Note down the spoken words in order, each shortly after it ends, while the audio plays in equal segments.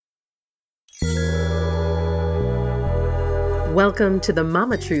Welcome to the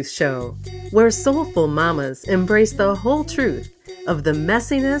Mama Truth Show, where soulful mamas embrace the whole truth of the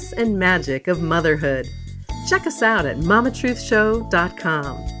messiness and magic of motherhood. Check us out at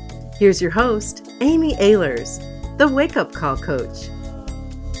mamatruthshow.com. Here's your host, Amy Ehlers, the Wake Up Call Coach.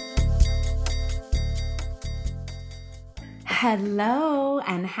 Hello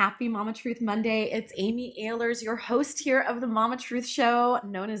and happy Mama Truth Monday. It's Amy Ehlers, your host here of the Mama Truth Show,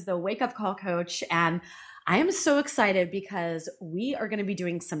 known as the Wake Up Call Coach. And I am so excited because we are going to be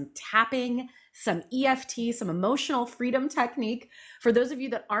doing some tapping, some EFT, some emotional freedom technique. For those of you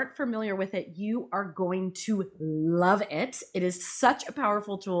that aren't familiar with it, you are going to love it. It is such a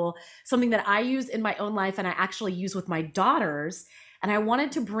powerful tool, something that I use in my own life and I actually use with my daughters. And I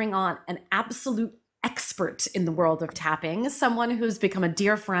wanted to bring on an absolute expert in the world of tapping, someone who's become a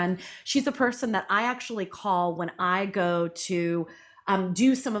dear friend. She's the person that I actually call when I go to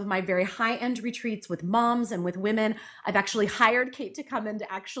do some of my very high-end retreats with moms and with women. I've actually hired Kate to come in to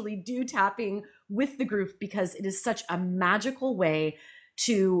actually do tapping with the group because it is such a magical way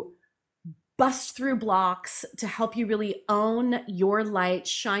to bust through blocks, to help you really own your light,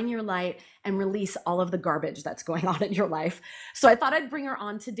 shine your light, and release all of the garbage that's going on in your life. So I thought I'd bring her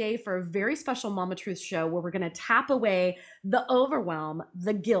on today for a very special Mama Truth show where we're going to tap away the overwhelm,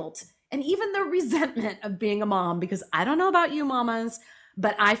 the guilt, and even the resentment of being a mom, because I don't know about you mamas,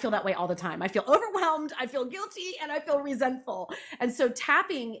 but I feel that way all the time. I feel overwhelmed, I feel guilty, and I feel resentful. And so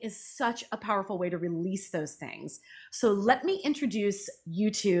tapping is such a powerful way to release those things. So let me introduce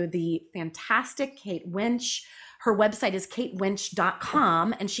you to the fantastic Kate Winch. Her website is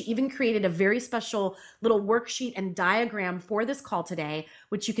katewinch.com, and she even created a very special little worksheet and diagram for this call today,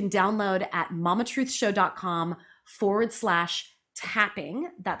 which you can download at mamatruthshow.com/tapping.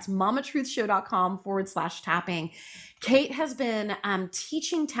 That's mamatruthshow.com/tapping. Kate has been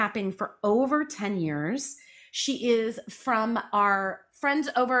teaching tapping for over 10 years. She is from our friends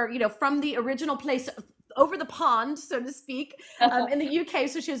over, from the original place over the pond, so to speak, in the UK.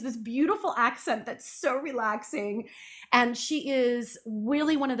 So she has this beautiful accent that's so relaxing. And she is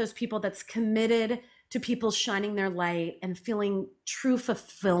really one of those people that's committed to people shining their light and feeling true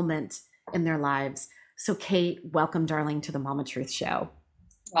fulfillment in their lives. So Kate, welcome, darling, to the Mama Truth Show.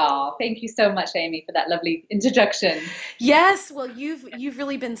 Oh, thank you so much, Amy, for that lovely introduction. Yes, well, you've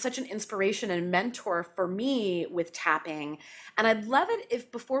really been such an inspiration and mentor for me with tapping. And I'd love it if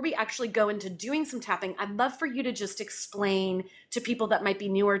before we actually go into doing some tapping, I'd love for you to just explain to people that might be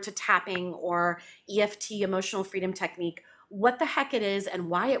newer to tapping or EFT, emotional freedom technique, what the heck it is and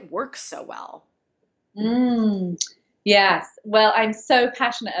why it works so well. Yes. Well, I'm so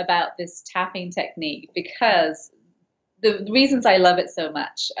passionate about this tapping technique because the reasons I love it so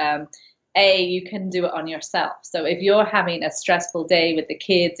much, you can do it on yourself. So if you're having a stressful day with the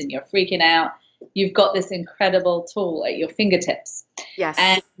kids and you're freaking out, you've got this incredible tool at your fingertips. Yes.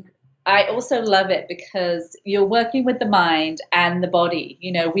 And I also love it because you're working with the mind and the body.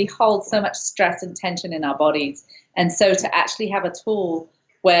 We hold so much stress and tension in our bodies. And so to actually have a tool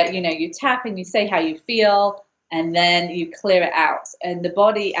where, you tap and you say how you feel, and then you clear it out and the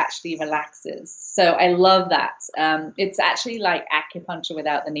body actually relaxes. So I love that. It's actually like acupuncture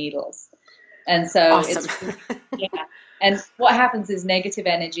without the needles. And so awesome. And what happens is negative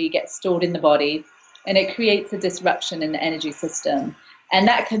energy gets stored in the body and it creates a disruption in the energy system. And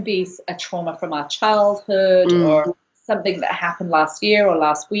that can be a trauma from our childhood or something that happened last year or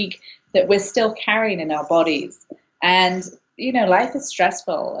last week that we're still carrying in our bodies. And life is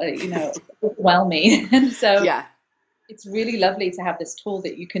stressful, it's overwhelming. And so it's really lovely to have this tool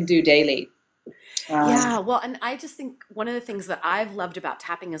that you can do daily. Well, and I just think one of the things that I've loved about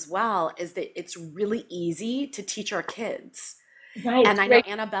tapping as well is that it's really easy to teach our kids. Right. And I know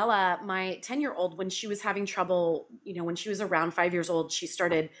Annabella, my 10-year-old, when she was having trouble, when she was around 5 years old, she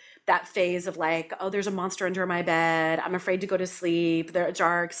started that phase of like, oh, there's a monster under my bed. I'm afraid to go to sleep. They're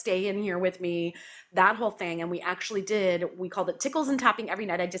dark. Stay in here with me. That whole thing. And we called it tickles and tapping every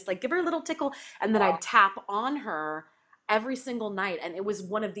night. I'd just like give her a little tickle and then I'd tap on her every single night. And it was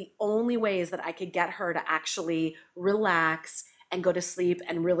one of the only ways that I could get her to actually relax and go to sleep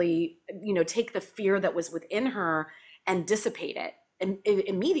and really, take the fear that was within her and dissipate it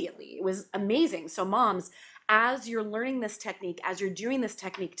immediately. It was amazing. So moms, as you're learning this technique, as you're doing this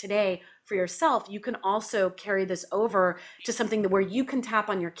technique today for yourself, you can also carry this over to something where you can tap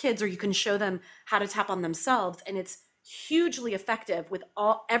on your kids or you can show them how to tap on themselves. And it's hugely effective with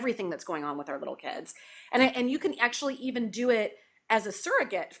everything that's going on with our little kids. And you can actually even do it as a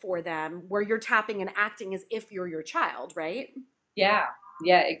surrogate for them where you're tapping and acting as if you're your child, right? Yeah,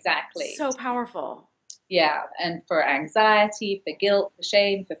 exactly. So powerful. Yeah, and for anxiety, for guilt, for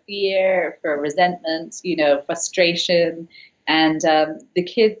shame, for fear, for resentment, frustration, And the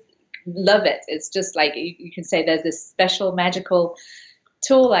kids love it. It's just like you can say, there's this special magical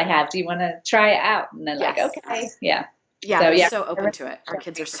tool I have. Do you want to try it out? And they're like, okay, yeah. Yeah, So, they're so open to it. Our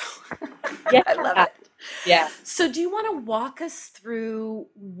kids are so, yeah, I love it. Yeah. So do you want to walk us through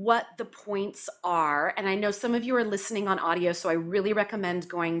what the points are? And I know some of you are listening on audio, so I really recommend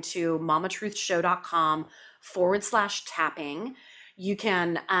going to mamatruthshow.com/tapping. You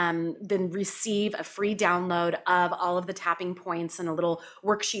can then receive a free download of all of the tapping points and a little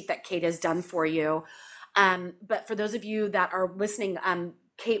worksheet that Kate has done for you. But for those of you that are listening,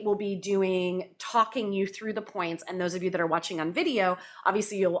 Kate will be talking you through the points. And those of you that are watching on video,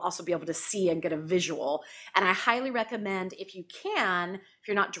 obviously you'll also be able to see and get a visual. And I highly recommend, if you can, if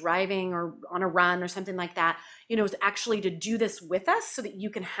you're not driving or on a run or something like that, actually to do this with us so that you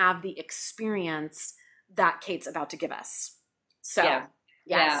can have the experience that Kate's about to give us. So,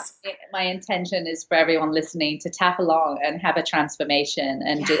 yes. Yeah. My intention is for everyone listening to tap along and have a transformation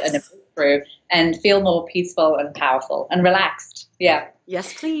and a breakthrough and feel more peaceful and powerful and relaxed. Yeah.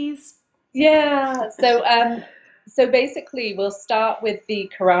 Yes, please. Yeah. So basically we'll start with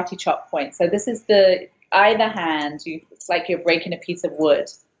the karate chop point. So this is either hand, it's like you're breaking a piece of wood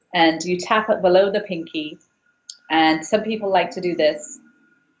and you tap it below the pinky. And some people like to do this.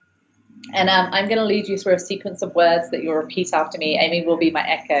 And I'm going to lead you through a sequence of words that you'll repeat after me. Amy will be my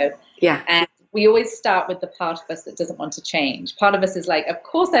echo. Yeah. And we always start with the part of us that doesn't want to change. Part of us is like, of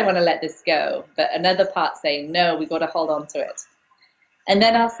course I want to let this go. But another part saying, no, we got to hold on to it. And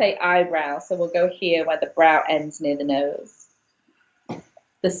then I'll say eyebrow. So we'll go here where the brow ends near the nose.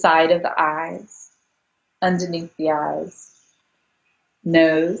 The side of the eyes. Underneath the eyes.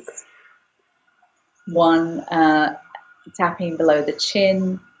 Nose. One tapping below the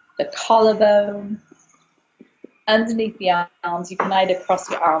chin. The collarbone, underneath the arms. You can either cross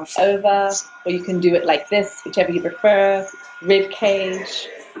your arms over or you can do it like this, whichever you prefer. Rib cage,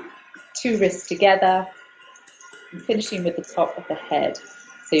 two wrists together, and finishing with the top of the head.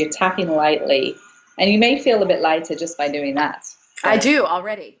 So you're tapping lightly, and you may feel a bit lighter just by doing that. So, I do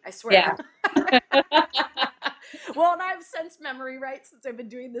already, I swear. Yeah. Well, and I've sense memory, right? Since I've been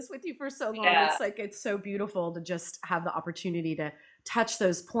doing this with you for so long, Yeah. it's so beautiful to just have the opportunity to touch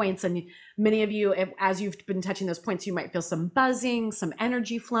those points. And many of you, as you've been touching those points, you might feel some buzzing, some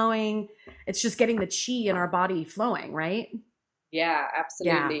energy flowing. It's just getting the chi in our body flowing, right? Yeah,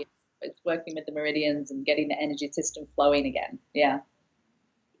 absolutely. Yeah. It's working with the meridians and getting the energy system flowing again. Yeah.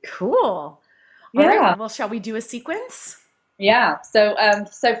 Cool. All right. Well, shall we do a sequence? Yeah. So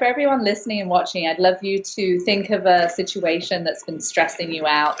for everyone listening and watching, I'd love you to think of a situation that's been stressing you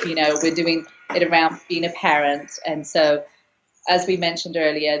out. We're doing it around being a parent. And so, as we mentioned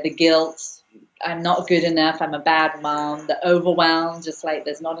earlier, the guilt, I'm not good enough, I'm a bad mom, the overwhelm, just like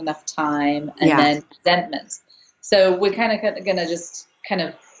there's not enough time, and then resentment. So we're kind of going to just kind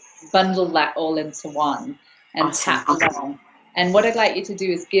of bundle that all into one and tap along. And what I'd like you to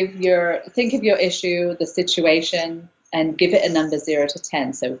do is think of your issue, the situation, and give it a number 0 to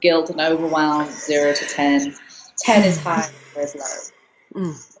 10. So guilt and overwhelm, 0 to 10. 10 is high, 0 is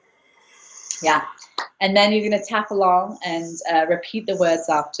low. Yeah. And then you're going to tap along and repeat the words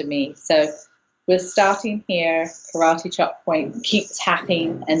after me. So we're starting here, karate chop point, keep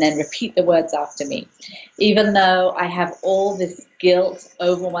tapping, and then repeat the words after me. Even though I have all this guilt,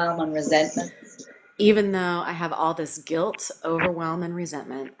 overwhelm, and resentment. Even though I have all this guilt, overwhelm, and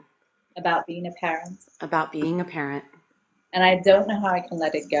resentment. About being a parent. About being a parent. And I don't know how I can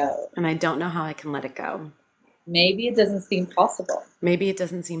let it go. And I don't know how I can let it go. Maybe it doesn't seem possible. Maybe it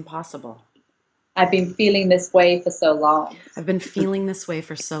doesn't seem possible. I've been feeling this way for so long. I've been feeling this way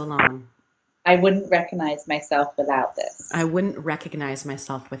for so long. I wouldn't recognize myself without this. I wouldn't recognize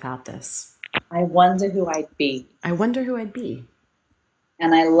myself without this. I wonder who I'd be. I wonder who I'd be.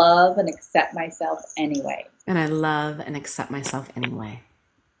 And I love and accept myself anyway. And I love and accept myself anyway.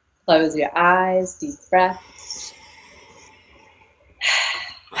 Close your eyes, deep breath.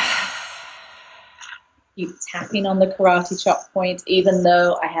 Keep tapping on the karate chop point, even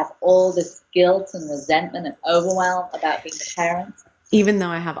though I have all this guilt and resentment and overwhelm about being a parent. Even though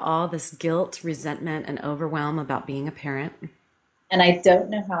I have all this guilt, resentment, and overwhelm about being a parent. And I don't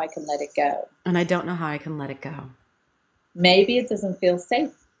know how I can let it go. And I don't know how I can let it go. Maybe it doesn't feel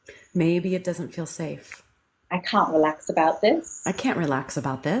safe. Maybe it doesn't feel safe. I can't relax about this. I can't relax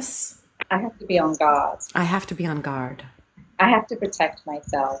about this. I have to be on guard. I have to be on guard. I have to protect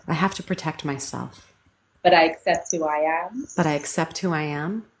myself. I have to protect myself. But I accept who I am. But I accept who I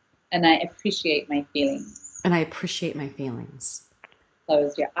am. And I appreciate my feelings. And I appreciate my feelings.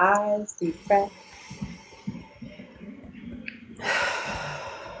 Close your eyes, deep breath.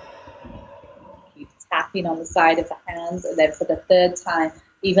 Keep tapping tapping on the side of the hands. And then for the third time,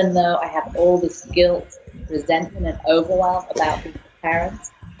 even though I have all this guilt, resentment, and overwhelm about being a parent,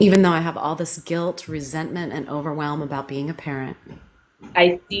 even though I have all this guilt, resentment, and overwhelm about being a parent,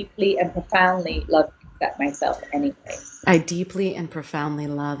 I deeply and profoundly love and accept myself anyway. I deeply and profoundly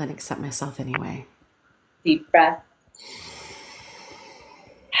love and accept myself anyway. Deep breath.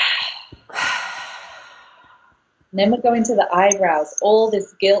 And then we're going to the eyebrows, all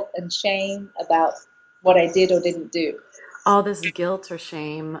this guilt and shame about what I did or didn't do. All this guilt or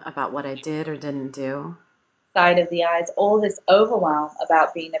shame about what I did or didn't do. Side of the eyes, all this overwhelm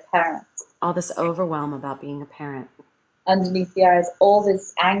about being a parent. All this overwhelm about being a parent. Underneath the eyes, all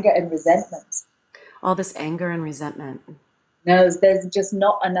this anger and resentment. All this anger and resentment. No, there's just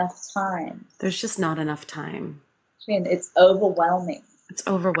not enough time. There's just not enough time. Chin, it's overwhelming. It's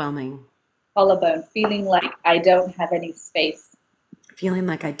overwhelming. Collarbone, feeling like I don't have any space. Feeling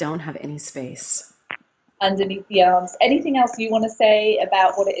like I don't have any space. Underneath the arms. Anything else you want to say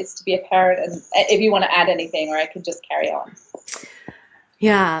about what it is to be a parent? And if you want to add anything, or I can just carry on.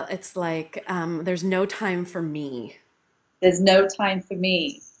 Yeah, it's like there's no time for me. There's no time for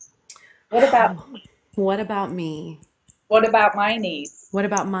me. What about What about me? What about my needs? What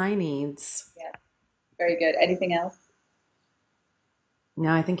about my needs? Yeah, very good. Anything else?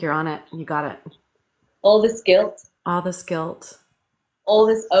 No, I think you're on it. You got it. All this guilt. All this guilt. All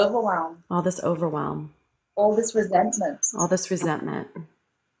this overwhelm. All this overwhelm. All this resentment. All this resentment.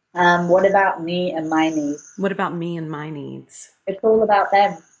 What about me and my needs? What about me and my needs? It's all about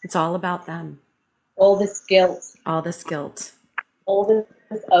them. It's all about them. All this guilt. All this guilt. All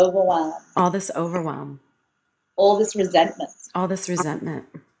this overwhelm. All this overwhelm. All this resentment. All this resentment.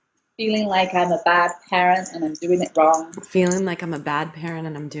 Feeling like I'm a bad parent and I'm doing it wrong. Feeling like I'm a bad parent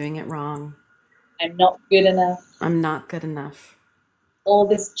and I'm doing it wrong. I'm not good enough. I'm not good enough. All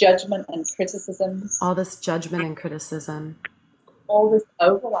this judgment and criticism. All this judgment and criticism. All this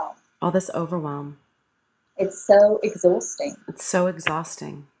overwhelm. All this overwhelm. It's so exhausting. It's so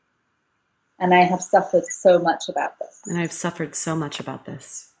exhausting. And I have suffered so much about this. And I've suffered so much about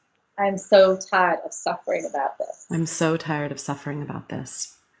this. I'm so tired of suffering about this. I'm so tired of suffering about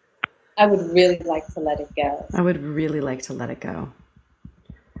this. I would really like to let it go. I would really like to let it go.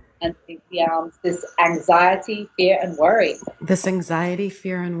 And the arms, this anxiety, fear, and worry. This anxiety,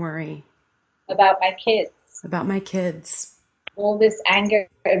 fear, and worry. About my kids. About my kids. All this anger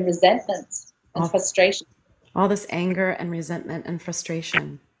and resentment and frustration. All this anger and resentment and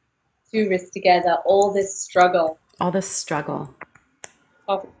frustration. Two wrists together, all this struggle. All this struggle.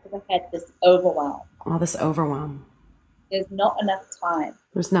 Top of the head, this overwhelm. All this overwhelm. There's not enough time.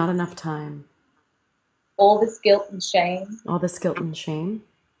 There's not enough time. All this guilt and shame. All this guilt and shame.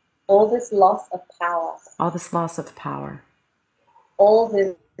 All this loss of power. All this loss of power. All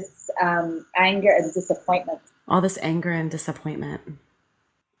this anger and disappointment. All this anger and disappointment.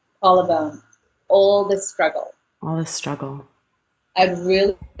 Collarbone. All this struggle. All this struggle. I'd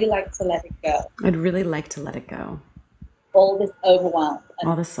really like to let it go. I'd really like to let it go. All this overwhelm and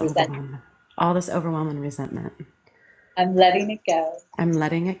all this resentment. Overwhelm. All this overwhelm and resentment. I'm letting it go. I'm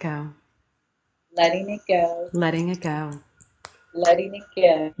letting it go. Letting it go. Letting it go. Letting it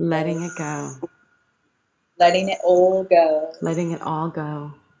go. Letting it go. Letting it all go. Letting it all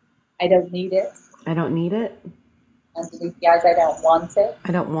go. I don't need it. I don't need it. Underneath the eyes, I don't want it.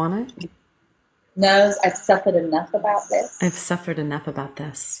 I don't want it. Nose, I've suffered enough about this. I've suffered enough about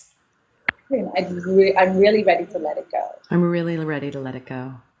this. I'm really ready to let it go. I'm really ready to let it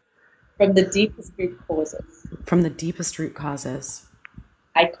go. From the deepest root causes. From the deepest root causes.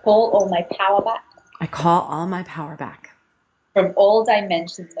 I call all my power back. I call all my power back. From all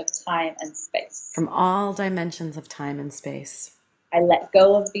dimensions of time and space. From all dimensions of time and space. I let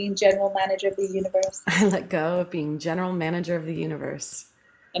go of being general manager of the universe. I let go of being general manager of the universe.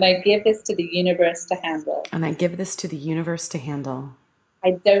 And I give this to the universe to handle. And I give this to the universe to handle.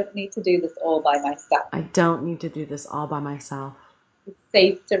 I don't need to do this all by myself. I don't need to do this all by myself. It's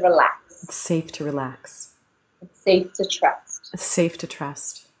safe to relax. It's safe to relax. It's safe to trust. It's safe to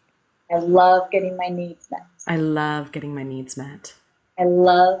trust. I love getting my needs met. I love getting my needs met. I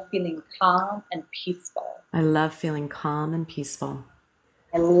love feeling calm and peaceful. I love feeling calm and peaceful.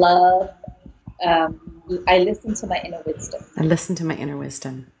 I love, I listen to my inner wisdom. I listen to my inner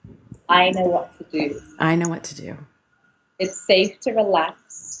wisdom. I know what to do. I know what to do. It's safe to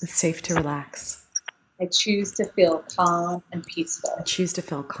relax. It's safe to relax. I choose to feel calm and peaceful. I choose to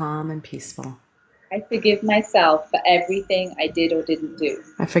feel calm and peaceful. I forgive myself for everything I did or didn't do.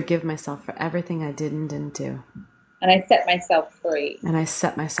 I forgive myself for everything I did and didn't do. And I set myself free. And I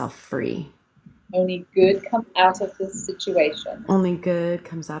set myself free. Only good comes out of this situation. Only good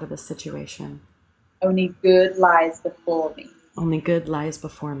comes out of this situation. Only good lies before me. Only good lies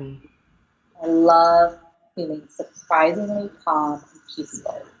before me. I love feeling surprisingly calm and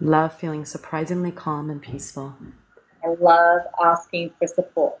peaceful. Love feeling surprisingly calm and peaceful. I love asking for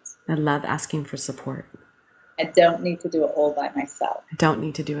support. I love asking for support. I don't need to do it all by myself. I don't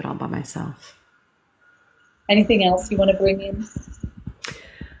need to do it all by myself. Anything else you want to bring in?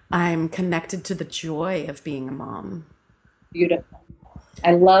 I'm connected to the joy of being a mom. Beautiful.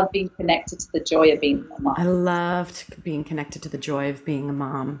 I love being connected to the joy of being a mom. I loved being connected to the joy of being a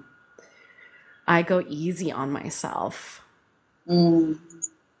mom. I go easy on myself. I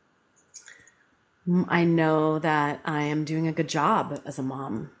know that I am doing a good job as a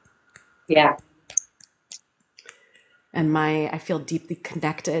mom. Yeah. And I feel deeply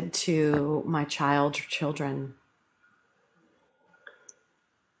connected to my children.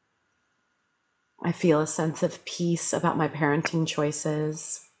 I feel a sense of peace about my parenting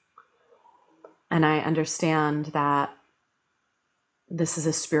choices. And I understand that this is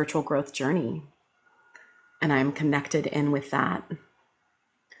a spiritual growth journey. And I'm connected in with that.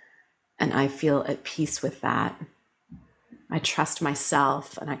 And I feel at peace with that. I trust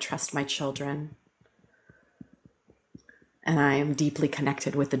myself and I trust my children. And I am deeply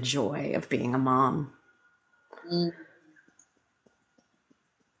connected with the joy of being a mom.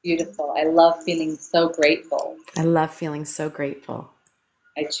 Beautiful. I love feeling so grateful. I love feeling so grateful.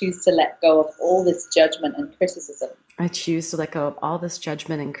 I choose to let go of all this judgment and criticism. I choose to let go of all this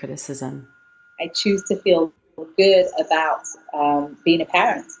judgment and criticism. I choose to feel good about being a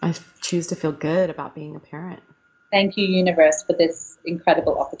parent. I choose to feel good about being a parent. Thank you, universe, for this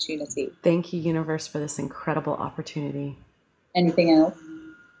incredible opportunity. Thank you, universe, for this incredible opportunity. Anything else?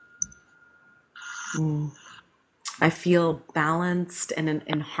 I feel balanced and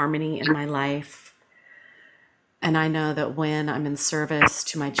in harmony in my life. And I know that when I'm in service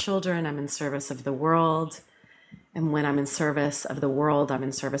to my children, I'm in service of the world. And when I'm in service of the world, I'm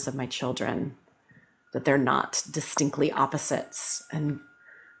in service of my children. That they're not distinctly opposites, and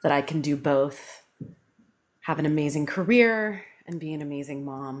that I can do both. Have an amazing career and be an amazing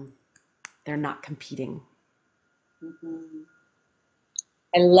mom. They're not competing.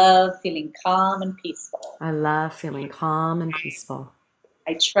 I love feeling calm and peaceful. I love feeling calm and peaceful.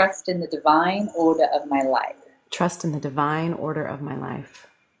 I trust in the divine order of my life. Trust in the divine order of my life.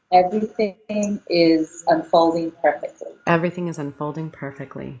 Everything is unfolding perfectly. Everything is unfolding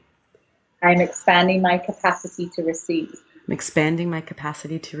perfectly. I'm expanding my capacity to receive. I'm expanding my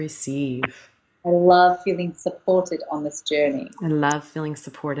capacity to receive. I love feeling supported on this journey. I love feeling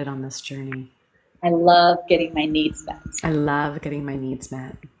supported on this journey. I love getting my needs met. I love getting my needs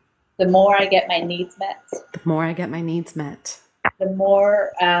met. The more I get my needs met, The more I get my needs met, the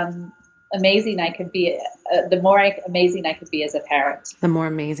more amazing I could be. Amazing I could be as a parent. the more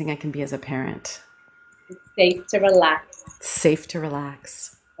amazing I can be as a parent. It's safe to relax. It's safe to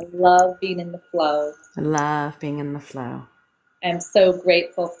relax. I love being in the flow. I love being in the flow. I'm so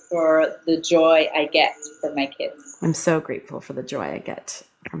grateful for the joy I get from my kids. I'm so grateful for the joy I get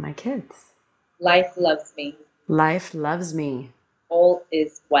from my kids. Life loves me. Life loves me. All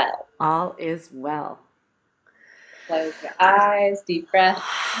is well. All is well. Close your eyes, deep breath.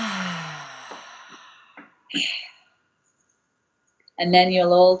 And then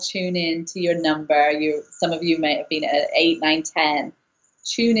you'll all tune in to your number. Some of you might have been at 8, 9, 10.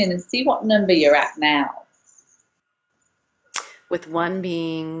 Tune in and see what number you're at now. With 1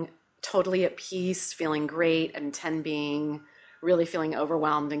 being totally at peace, feeling great, and 10 being really feeling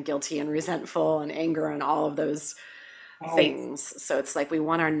overwhelmed and guilty and resentful and anger and all of those things. So it's like we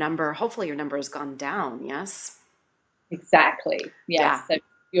want our number. Hopefully your number has gone down. Yes. Exactly. Yes. Yeah. So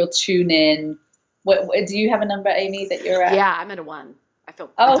you'll tune in. What do you have a number, Amy, that you're at? Yeah, I'm at a 1. I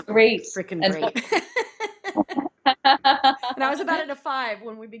feel great. Freaking And great. And I was about at a 5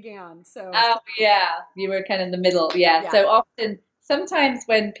 when we began. So yeah, you were kind of in the middle. Yeah. So sometimes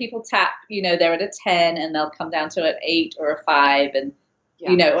when people tap, they're at a 10 and they'll come down to an 8 or a 5, and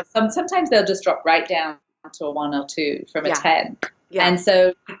sometimes they'll just drop right down to a 1 or 2 from a 10. Yeah. And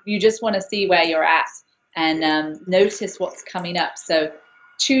so you just want to see where you're at and notice what's coming up. So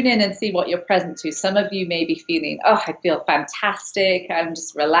tune in and see what you're present to. Some of you may be feeling, I feel fantastic. I'm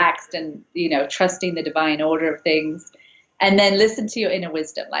just relaxed and, trusting the divine order of things. And then listen to your inner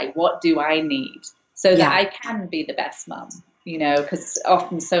wisdom. Like, what do I need so that I can be the best mom? Because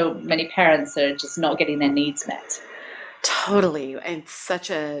often so many parents are just not getting their needs met. Totally. It's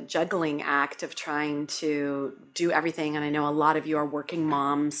such a juggling act of trying to do everything. And I know a lot of you are working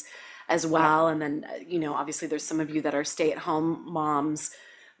moms as well. And then, obviously there's some of you that are stay-at-home moms.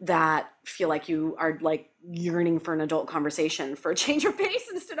 that feel like you are like yearning for an adult conversation for a change of pace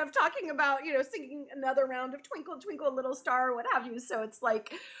instead of talking about, singing another round of Twinkle, Twinkle, Little Star, or what have you. So it's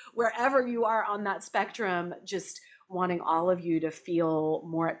like wherever you are on that spectrum, just wanting all of you to feel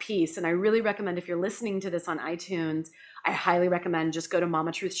more at peace. And I really recommend, if you're listening to this on iTunes, I highly recommend just go to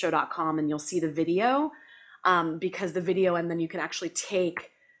mamatruthshow.com and you'll see the video, because the video, and then you can actually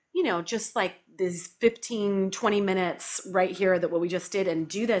take, just like these 15, 20 minutes right here, that what we just did, and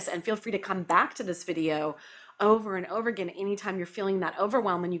do this, and feel free to come back to this video over and over again anytime you're feeling that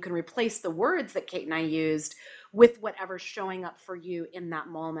overwhelm, and you can replace the words that Kate and I used with whatever's showing up for you in that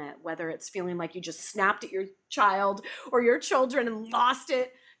moment, whether it's feeling like you just snapped at your child or your children and lost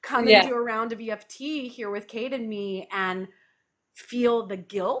it. Come and do a round of EFT here with Kate and me, and feel the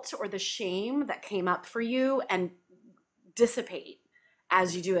guilt or the shame that came up for you and dissipate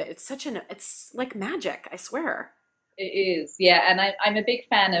as you do it. It's like magic, I swear. It is, yeah. And I'm a big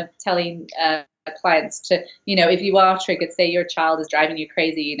fan of telling clients to, if you are triggered, say your child is driving you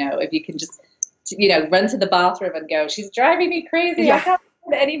crazy, if you can just, run to the bathroom and go, she's driving me crazy. I can't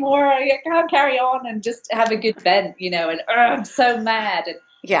do it anymore. I can't carry on, and just have a good vent, and I'm so mad. And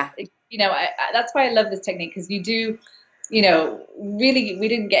that's why I love this technique, because you do, really, we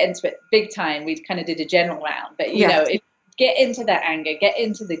didn't get into it big time. We kind of did a general round, but if get into that anger, get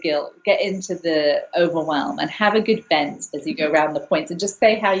into the guilt, get into the overwhelm, and have a good vent as you go around the points, and just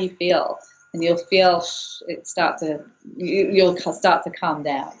say how you feel, and you'll feel it start to, you'll start to calm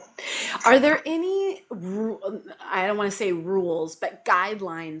down. Are there any, I don't want to say rules, but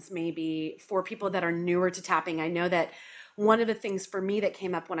guidelines maybe for people that are newer to tapping? I know that one of the things for me that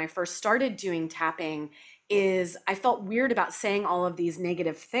came up when I first started doing tapping is I felt weird about saying all of these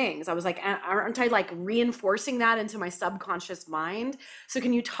negative things. I was like, aren't I like reinforcing that into my subconscious mind? So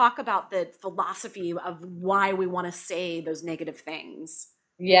can you talk about the philosophy of why we want to say those negative things?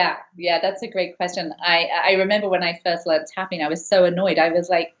 Yeah, that's a great question. I remember when I first learned tapping, I was so annoyed. I was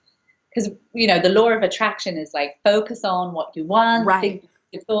like, because, the law of attraction is like, focus on what you want, think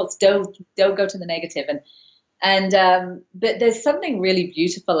your thoughts, don't go to the negative. But there's something really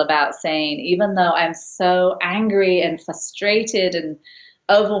beautiful about saying, even though I'm so angry and frustrated and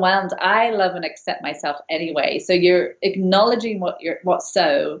overwhelmed, I love and accept myself anyway. So you're acknowledging what's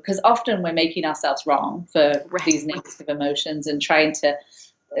so, because often we're making ourselves wrong for these negative emotions, and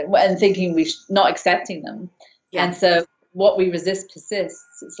and thinking we're not accepting them. Yeah. And so what we resist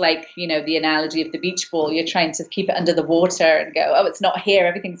persists. It's like, the analogy of the beach ball. You're trying to keep it under the water and go, oh, it's not here,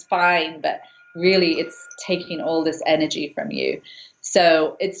 everything's fine. But really, it's taking all this energy from you.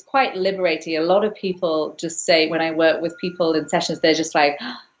 So it's quite liberating. A lot of people just say, when I work with people in sessions, they're just like,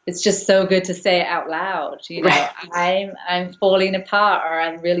 oh, it's just so good to say it out loud. I'm falling apart, or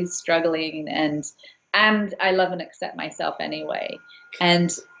I'm really struggling, and I love and accept myself anyway.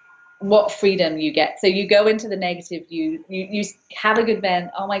 And what freedom you get. So you go into the negative, you have a good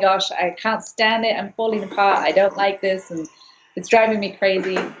vent. Oh my gosh, I can't stand it. I'm falling apart. I don't like this, and it's driving me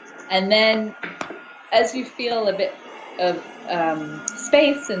crazy. And then as you feel a bit of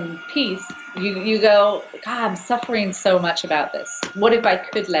space and peace, you go, God, I'm suffering so much about this. What if I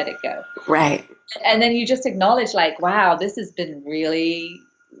could let it go? Right. And then you just acknowledge, like, wow, this has been really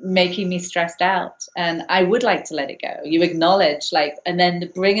making me stressed out, and I would like to let it go. You acknowledge, like, and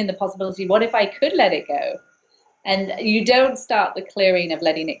then bring in the possibility, what if I could let it go? And you don't start the clearing of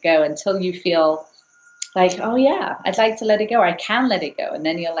letting it go until you feel like, oh yeah, I'd like to let it go. I can let it go. And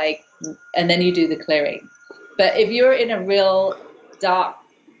then you're like, and then you do the clearing. But if you're in a real dark,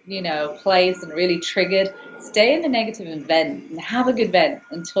 place and really triggered, stay in the negative and vent, and have a good vent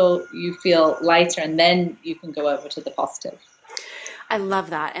until you feel lighter, and then you can go over to the positive. I love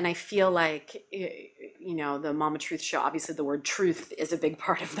that. And I feel like, the Mama Truth Show, obviously the word truth is a big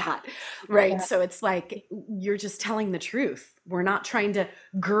part of that, right? Yeah. So it's like, you're just telling the truth. We're not trying to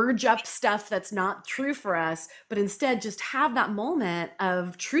gurge up stuff that's not true for us, but instead just have that moment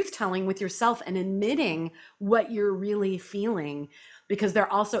of truth telling with yourself and admitting what you're really feeling. Because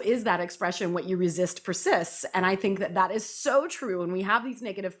there also is that expression, what you resist persists. And I think that is so true when we have these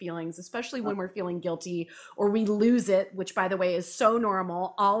negative feelings, especially when we're feeling guilty or we lose it, which, by the way, is so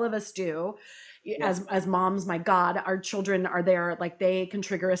normal. All of us do. Yeah. As moms, my God, our children are there, like they can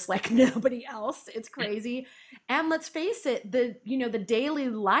trigger us like nobody else. It's crazy. And let's face it, the daily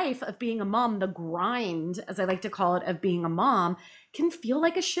life of being a mom, the grind, as I like to call it, of being a mom, can feel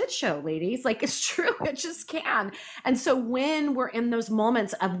like a shit show, ladies. Like, it's true. It just can. And so when we're in those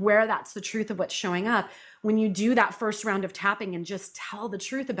moments of where that's the truth of what's showing up, when you do that first round of tapping and just tell the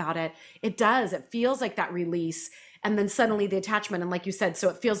truth about it, it feels like that release. And then suddenly the attachment. And like you said, so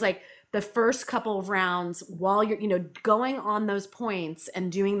it feels like the first couple of rounds while you're, going on those points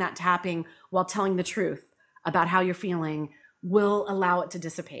and doing that tapping while telling the truth about how you're feeling will allow it to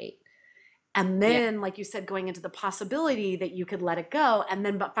dissipate. And then, like you said, going into the possibility that you could let it go. And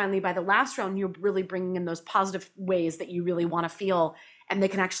then, but finally, by the last round, you're really bringing in those positive ways that you really want to feel. And they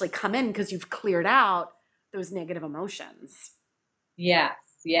can actually come in because you've cleared out those negative emotions. Yes.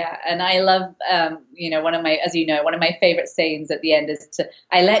 Yeah. And I love, one of my favorite sayings at the end is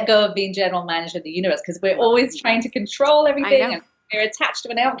I let go of being general manager of the universe, because we're always trying to control everything, and we're attached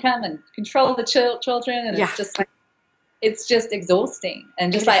to an outcome and control the children. And it's just exhausting.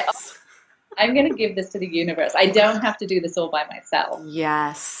 And just I'm going to give this to the universe. I don't have to do this all by myself.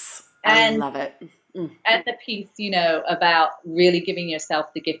 Yes. I love it. And the piece, about really giving yourself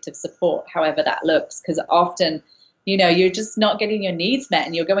the gift of support, however that looks, because often, you're just not getting your needs met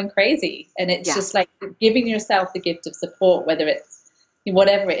and you're going crazy. And it's just like giving yourself the gift of support, whether it's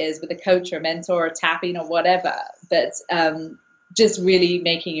whatever it is, with a coach or a mentor or tapping or whatever, but just really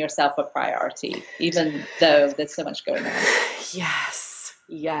making yourself a priority, even though there's so much going on.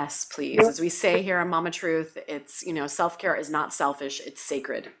 Yes, please. As we say here on Mama Truth, it's, self-care is not selfish, it's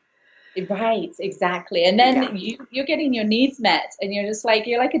sacred. Right, exactly. And then you're getting your needs met, and you're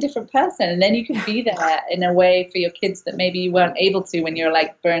like a different person. And then you can be there in a way for your kids that maybe you weren't able to when you're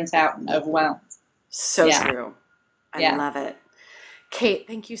like burnt out and overwhelmed. So true. I love it. Kate,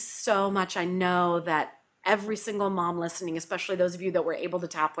 thank you so much. I know that every single mom listening, especially those of you that were able to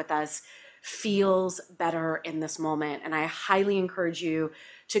tap with us, feels better in this moment. And I highly encourage you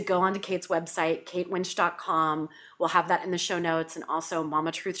to go onto Kate's website, katewinch.com. We'll have that in the show notes, and also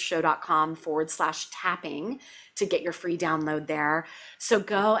mamatruthshow.com/tapping to get your free download there. So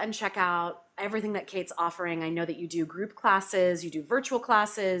go and check out everything that Kate's offering. I know that you do group classes, you do virtual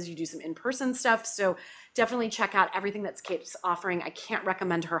classes, you do some in-person stuff. So definitely check out everything that Kate's offering. I can't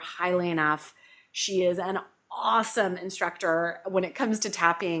recommend her highly enough. She is an awesome instructor when it comes to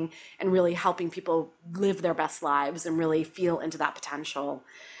tapping and really helping people live their best lives and really feel into that potential.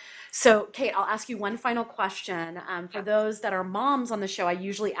 So, Kate, I'll ask you one final question. For those that are moms on the show, I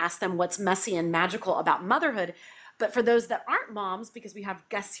usually ask them what's messy and magical about motherhood. But for those that aren't moms, because we have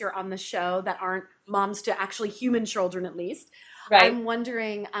guests here on the show that aren't moms to actually human children at least, I'm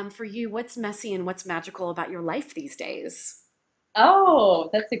wondering for you, what's messy and what's magical about your life these days? Oh,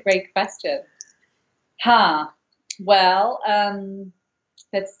 that's a great question. Well,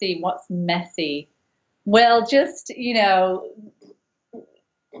 let's see, what's messy? Well, just,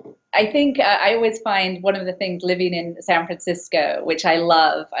 I think I always find one of the things living in San Francisco, which I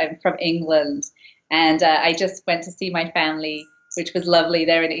love. I'm from England, and I just went to see my family, which was lovely.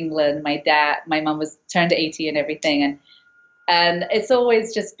 They're in England. My mum was turned 80 and everything. And it's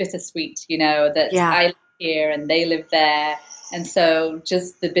always just bittersweet, that I live here and they live there. And so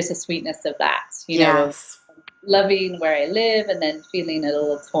just the bittersweetness of that, of loving where I live and then feeling a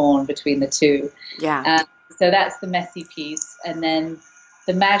little torn between the two. So that's the messy piece. And then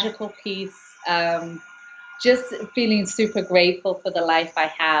the magical piece, just feeling super grateful for the life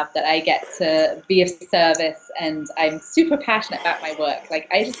I have, that I get to be of service, and I'm super passionate about my work. Like,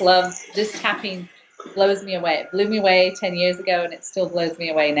 I just love this tapping. Blows me away. It blew me away 10 years ago, and it still blows me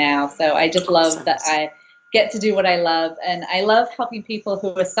away now. So I just love that I get to do what I love, and I love helping people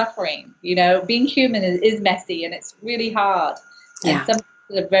who are suffering. Being human is messy, and it's really hard. And some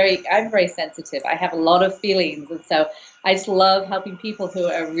people I'm very sensitive. I have a lot of feelings, and so I just love helping people who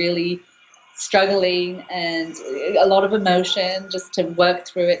are really struggling and a lot of emotion, just to work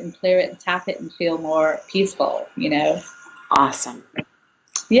through it and clear it and tap it and feel more peaceful. Awesome.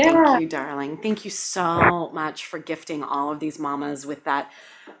 Yeah. Thank you, darling. Thank you so much for gifting all of these mamas with that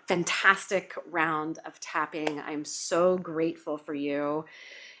fantastic round of tapping. I'm so grateful for you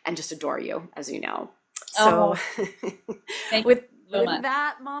and just adore you, as you know. So with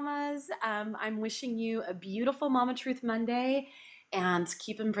that, mamas, I'm wishing you a beautiful Mama Truth Monday, and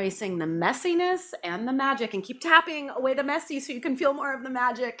keep embracing the messiness and the magic, and keep tapping away the messy so you can feel more of the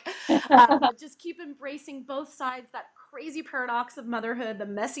magic. But just keep embracing both sides, that crazy paradox of motherhood, the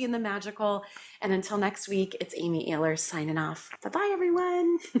messy and the magical. And until next week, it's Amy Ehlers signing off. Bye-bye,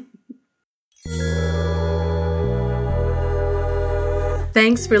 everyone.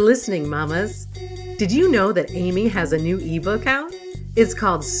 Thanks for listening, mamas. Did you know that Amy has a new ebook out? It's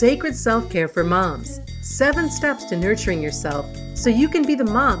called Sacred Self-Care for Moms, 7 Steps to Nurturing Yourself so you can be the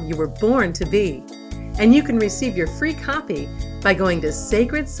mom you were born to be. And you can receive your free copy by going to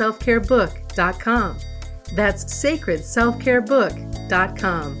sacredselfcarebook.com. That's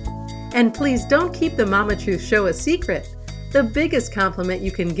sacredselfcarebook.com. And please don't keep the Mama Truth Show a secret. The biggest compliment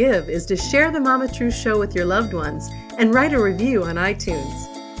you can give is to share the Mama Truth Show with your loved ones and write a review on iTunes.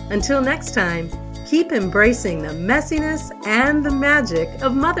 Until next time, keep embracing the messiness and the magic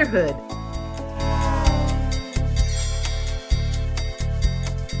of motherhood.